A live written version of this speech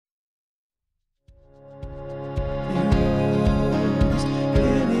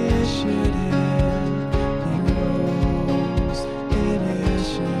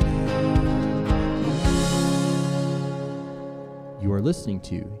listening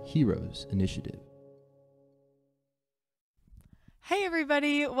to Heroes Initiative. Hey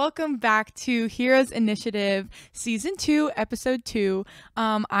everybody, welcome back to Heroes Initiative Season 2, Episode 2.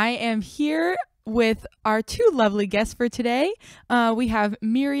 I am here with our two lovely guests for today. We have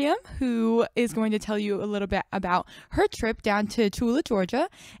Miriam, who is going to tell you a little bit about her trip down to Tooele, Georgia.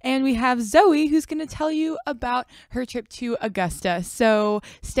 And we have Zoe, who's going to tell you about her trip to Augusta. So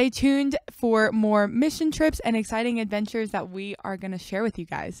stay tuned for more mission trips and exciting adventures that we are going to share with you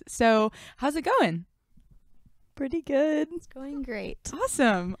guys. So how's it going? Pretty good. It's going great.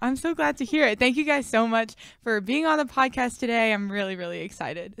 Awesome. I'm so glad to hear it. Thank you guys so much for being on the podcast today. I'm really, really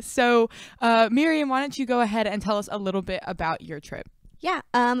excited. So, Miriam, why don't you go ahead and tell us a little bit about your trip? Yeah.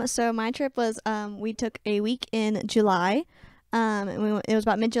 So my trip was, we took a week in July. And it was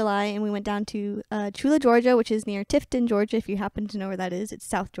about mid-July, and we went down to Tooele, Georgia, which is near Tifton, Georgia, if you happen to know where that is. It's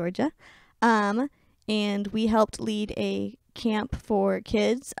South Georgia. And we helped lead a camp for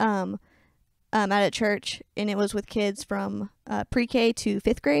kids at a church, and it was with kids from pre-K to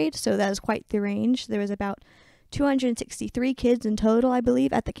 5th grade, so that is quite the range. There was about 263 kids in total, I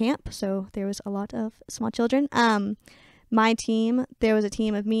believe, at the camp, so there was a lot of small children. My team, there was a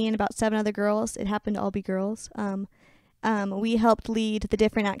team of me and about 7 other girls. It happened to all be girls. We helped lead the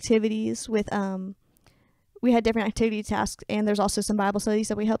different activities with, we had different activity tasks, and there's also some Bible studies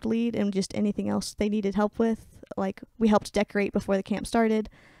that we helped lead, and just anything else they needed help with. Like, we helped decorate before the camp started.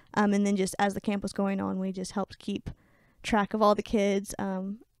 And then just as the camp was going on, we just helped keep track of all the kids.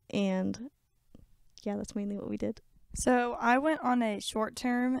 And yeah, that's mainly what we did. So I went on a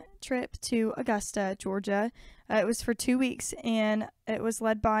short-term trip to Augusta, Georgia. It was for 2 weeks, and it was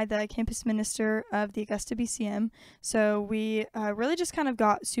led by the campus minister of the Augusta BCM. So we really just kind of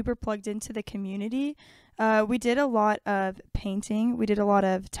got super plugged into the community. We did a lot of painting. We did a lot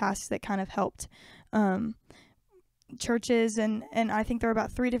of tasks that kind of helped churches, and I think there were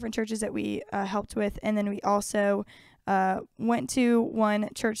about 3 different churches that we helped with, and then we also went to one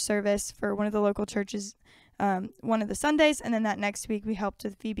church service for one of the local churches one of the Sundays, and then that next week we helped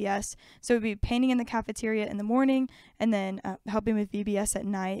with VBS. So we'd be painting in the cafeteria in the morning, and then helping with VBS at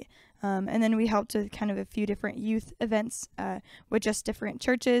night. And then we helped with kind of a few different youth events with just different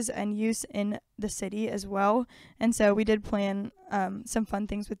churches and youth in the city as well. And so we did plan some fun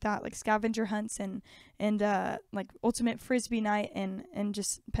things with that, like scavenger hunts and like ultimate frisbee night, and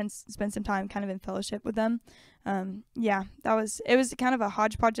just spend some time kind of in fellowship with them. Yeah, it was kind of a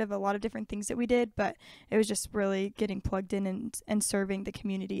hodgepodge of a lot of different things that we did, but it was just really getting plugged in and serving the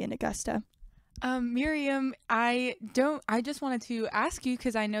community in Augusta. Miriam, I just wanted to ask you,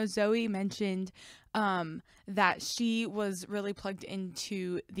 because I know Zoe mentioned that she was really plugged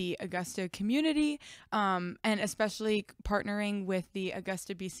into the Augusta community, and especially partnering with the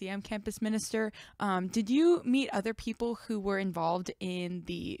Augusta BCM campus minister. Did you meet other people who were involved in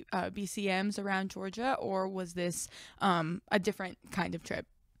the BCMs around Georgia, or was this a different kind of trip?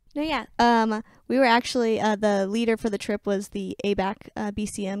 No, yeah. We were actually, the leader for the trip was the ABAC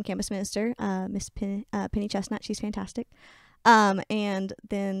BCM campus minister, Miss Penny Chestnut. She's fantastic. And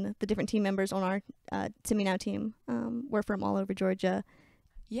then the different team members on our Simi Now team were from all over Georgia.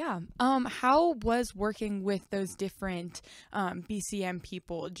 Yeah. How was working with those different BCM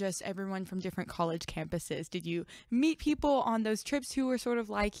people, just everyone from different college campuses? Did you meet people on those trips who were sort of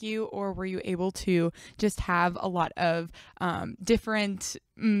like you, or were you able to just have a lot of different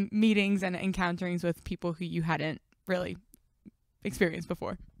meetings and encounterings with people who you hadn't really experienced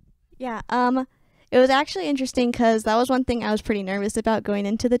before? Yeah. It was actually interesting because that was one thing I was pretty nervous about going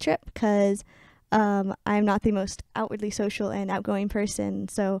into the trip, because I'm not the most outwardly social and outgoing person,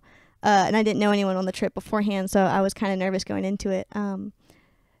 so and I didn't know anyone on the trip beforehand, so I was kind of nervous going into it.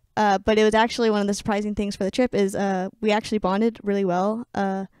 But it was actually one of the surprising things for the trip is we actually bonded really well.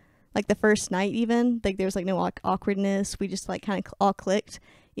 Like the first night, even like there was like no awkwardness. We just like kind of all clicked,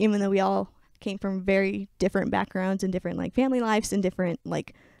 even though we all came from very different backgrounds and different like family lives and different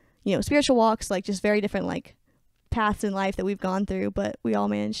like spiritual walks, like just very different like paths in life that we've gone through. But we all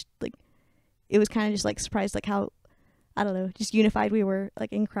managed like. It was kind of just like surprised like how, I don't know, just unified we were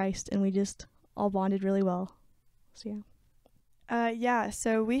like in Christ, and we just all bonded really well. So yeah.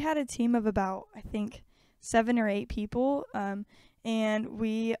 So we had a team of about, I think, 7 or 8 people, and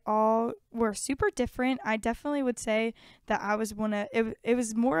we all were super different. I definitely would say that I was it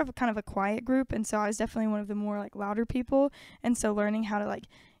was more of a kind of a quiet group, and so I was definitely one of the more like louder people, and so learning how to like,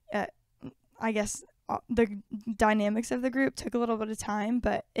 I guess, the dynamics of the group took a little bit of time,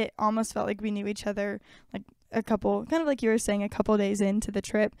 but it almost felt like we knew each other like a couple, kind of like you were saying, a couple days into the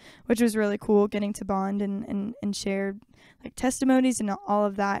trip, which was really cool, getting to bond and share like testimonies and all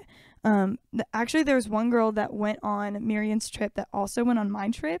of that. Actually, there was one girl that went on Miriam's trip that also went on my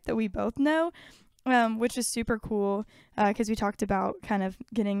trip that we both know, which is super cool because we talked about kind of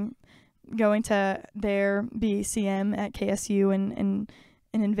going to their BCM at KSU and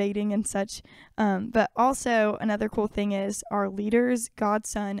invading and such. But also another cool thing is our leader's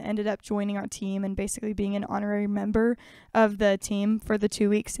godson ended up joining our team and basically being an honorary member of the team for the 2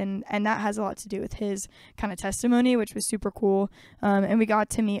 weeks. And that has a lot to do with his kind of testimony, which was super cool. And we got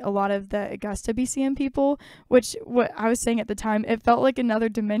to meet a lot of the Augusta BCM people, which what I was saying at the time, it felt like another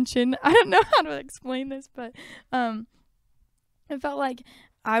dimension. I don't know how to explain this, but it felt like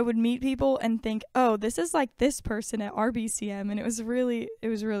I would meet people and think, oh, this is like this person at our BCM, and it was really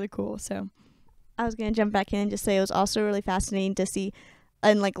cool. So I was going to jump back in and just say it was also really fascinating to see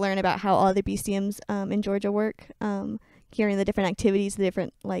and like learn about how all the BCMs in Georgia work, hearing the different activities, the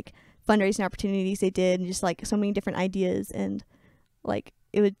different like fundraising opportunities they did, and just like so many different ideas, and like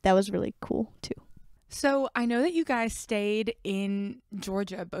that was really cool too. So I know that you guys stayed in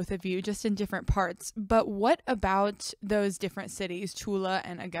Georgia, both of you, just in different parts. But what about those different cities, Tula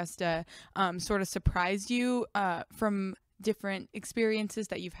and Augusta, sort of surprised you from different experiences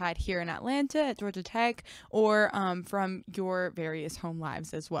that you've had here in Atlanta at Georgia Tech, or from your various home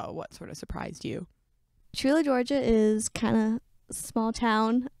lives as well? What sort of surprised you? Tula, Georgia is kind of a small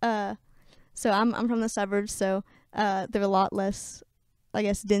town. So I'm from the suburbs, so there are a lot less, I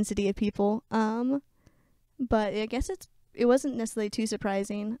guess, density of people. But I guess it wasn't necessarily too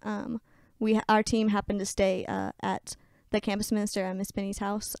surprising. Our team happened to stay at the campus minister at Miss Penny's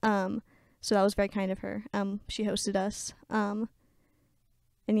house. So that was very kind of her. She hosted us. And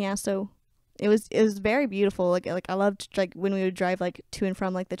yeah, so it was very beautiful. Like I loved like when we would drive like to and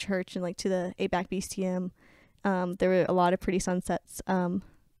from like the church and like to the ABAC BCM. There were a lot of pretty sunsets. But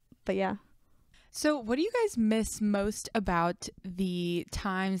yeah. So what do you guys miss most about the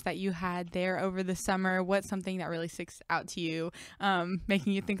times that you had there over the summer? What's something that really sticks out to you,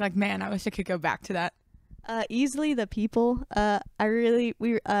 making you think like, man, I wish I could go back to that? Easily the people.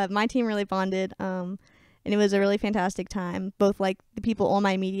 My team really bonded, and it was a really fantastic time. Both like the people on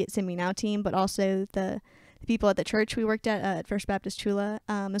my immediate Send Me Now team, but also the people at the church we worked at First Baptist Tula,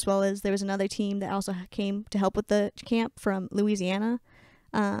 as well as there was another team that also came to help with the camp from Louisiana.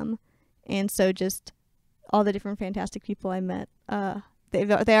 And so just all the different fantastic people I met, they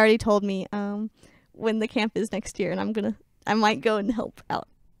already told me when the camp is next year, and I might go and help out.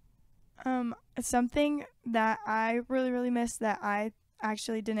 Something that I really, really missed that I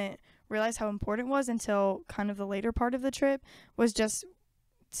actually didn't realize how important was until kind of the later part of the trip was just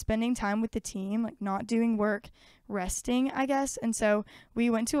spending time with the team, like not doing work, resting, I guess. And so we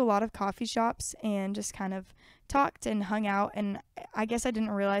went to a lot of coffee shops and just kind of talked and hung out, and I guess I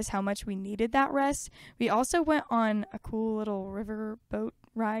didn't realize how much we needed that rest. We also went on a cool little river boat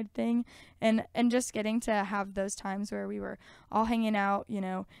ride thing, and just getting to have those times where we were all hanging out, you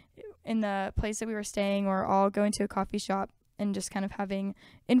know, in the place that we were staying, or all going to a coffee shop and just kind of having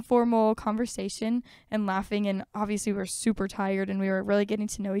informal conversation and laughing. And obviously we were super tired and we were really getting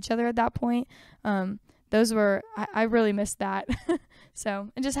to know each other at that point. I really missed that. So,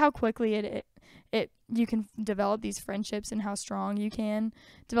 and just how quickly you can develop these friendships and how strong you can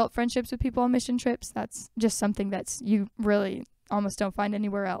develop friendships with people on mission trips. That's just something that's you really almost don't find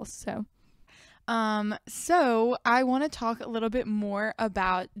anywhere else. So I want to talk a little bit more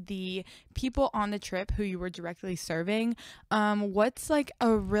about the people on the trip who you were directly serving. What's like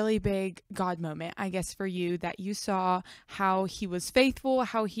a really big God moment, I guess, for you that you saw how he was faithful,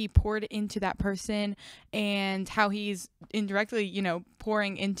 how he poured into that person, and how he's indirectly, you know,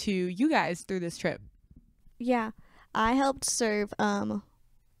 pouring into you guys through this trip? Yeah, I helped serve. One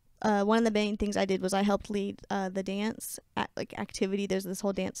of the main things I did was I helped lead the dance activity. There's this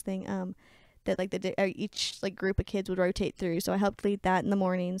whole dance thing that like each like group of kids would rotate through. So I helped lead that in the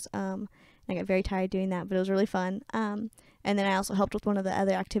mornings. I got very tired doing that, but it was really fun. And then I also helped with one of the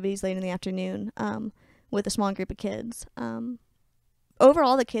other activities late in the afternoon with a small group of kids.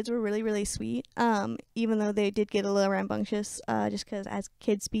 Overall, the kids were really, really sweet, even though they did get a little rambunctious, just because as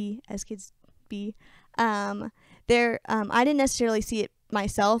kids be. I didn't necessarily see it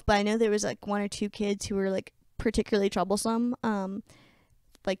myself, but I know there was like one or two kids who were like particularly troublesome,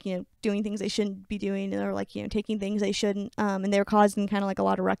 like, you know, doing things they shouldn't be doing, or like, you know, taking things they shouldn't, and they were causing kind of like a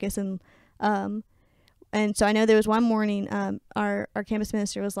lot of ruckus. And so I know there was one morning, our campus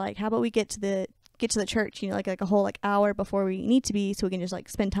minister was like, how about we get to the church, you know, like a whole like hour before we need to be, so we can just like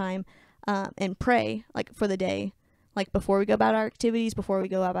spend time and pray like for the day, like before we go about our activities, before we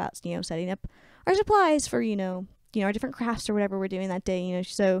go about, you know, setting up our supplies for, you know, our different crafts or whatever we're doing that day, you know.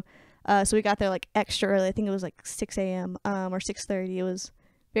 So we got there like extra early. I think it was like 6 a.m. Or 6:30. It was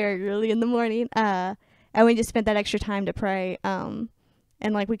very early in the morning. And we just spent that extra time to pray. And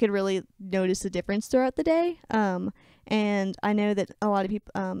like we could really notice the difference throughout the day. And I know that a lot of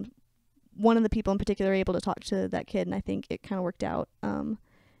people, one of the people in particular, were able to talk to that kid, and I think it kind of worked out. And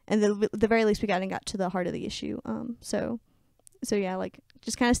the very least we got to the heart of the issue. So yeah, like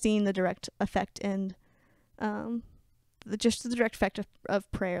just kind of seeing the direct effect and the direct effect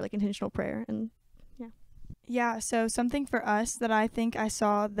of prayer, like intentional prayer. And yeah, so something for us that I think I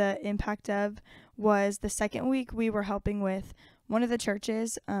saw the impact of was the second week we were helping with one of the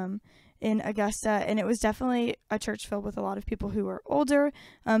churches in Augusta, and it was definitely a church filled with a lot of people who were older,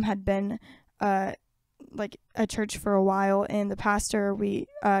 had been like a church for a while, and the pastor, we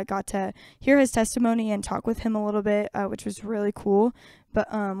got to hear his testimony and talk with him a little bit, which was really cool.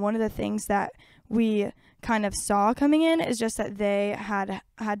 But one of the things that we kind of saw coming in is just that they had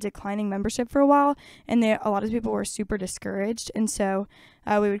declining membership for a while, and a lot of people were super discouraged. And so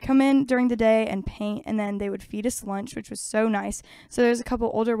we would come in during the day and paint, and then they would feed us lunch, which was so nice. So there's a couple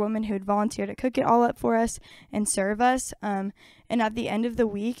older women who would volunteer to cook it all up for us and serve us. And at the end of the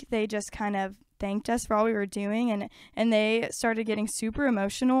week, they just kind of thanked us for all we were doing, and they started getting super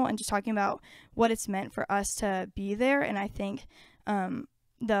emotional and just talking about what it's meant for us to be there. And I think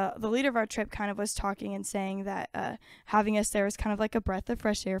the leader of our trip kind of was talking and saying that having us there was kind of like a breath of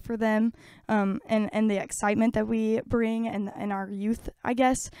fresh air for them, and the excitement that we bring and our youth, I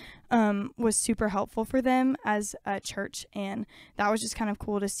guess, was super helpful for them as a church. And that was just kind of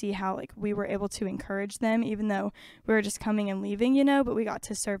cool to see how like we were able to encourage them, even though we were just coming and leaving, but we got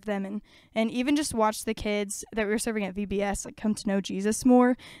to serve them and even just watch the kids that we were serving at VBS like come to know Jesus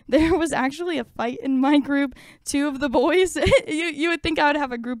more. There was actually a fight in my group. Two of the boys, you would think I would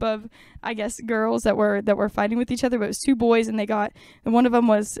have a group of, I guess, girls that were fighting with each other, but it was two boys, and one of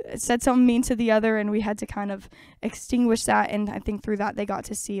them said something mean to the other, and we had to kind of extinguish that. And I think through that they got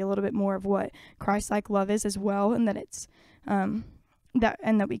to see a little bit more of what Christ-like love is as well, and that it's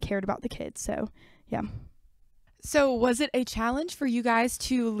that we cared about the kids. So yeah. So was it a challenge for you guys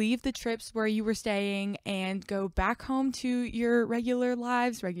to leave the trips where you were staying and go back home to your regular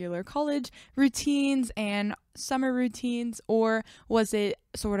lives, regular college routines and summer routines, or was it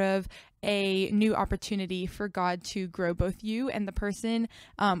sort of a new opportunity for God to grow both you and the person,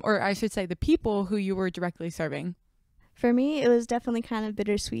 or I should say the people who you were directly serving? For me, it was definitely kind of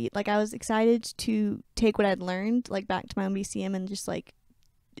bittersweet. Like I was excited to take what I'd learned like back to my own BCM and just like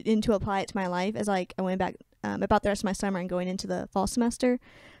to apply it to my life as like I went back about the rest of my summer and going into the fall semester.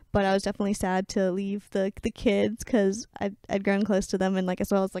 But I was definitely sad to leave the kids because I'd grown close to them, and like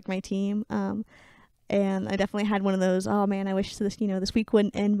as well as like my team. And I definitely had one of those, oh man, I wish this week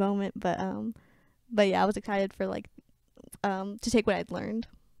wouldn't end moment. But yeah, I was excited for like to take what I'd learned.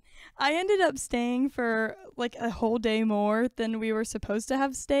 I ended up staying for like a whole day more than we were supposed to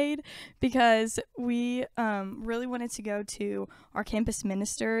have stayed because we really wanted to go to our campus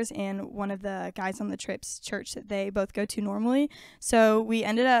ministers and one of the guys on the trip's church that they both go to normally. So we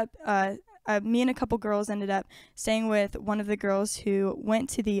ended up, me and a couple girls ended up staying with one of the girls who went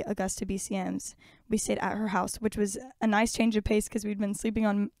to the Augusta BCMs. We stayed at her house, which was a nice change of pace because we'd been sleeping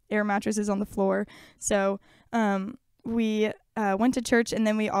on air mattresses on the floor. So we went to church, and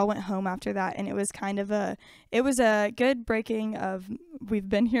then we all went home after that, and it was a good breaking of, we've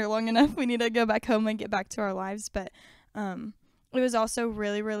been here long enough, we need to go back home and get back to our lives. But it was also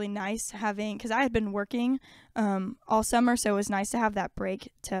really, really nice because I had been working all summer, so it was nice to have that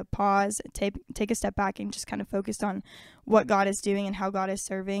break to pause, take a step back, and just kind of focus on what God is doing and how God is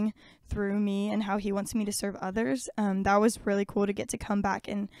serving through me and how he wants me to serve others. That was really cool to get to come back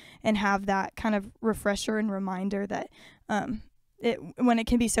and have that kind of refresher and reminder that when it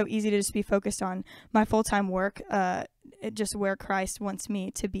can be so easy to just be focused on my full-time work, just where Christ wants me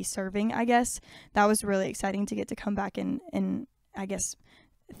to be serving, I guess. That was really exciting to get to come back and I guess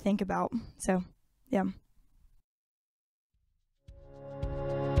think about. So yeah.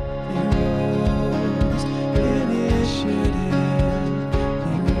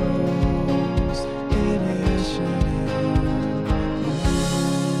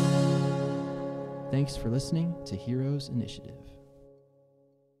 Thanks for listening to Heroes Initiative.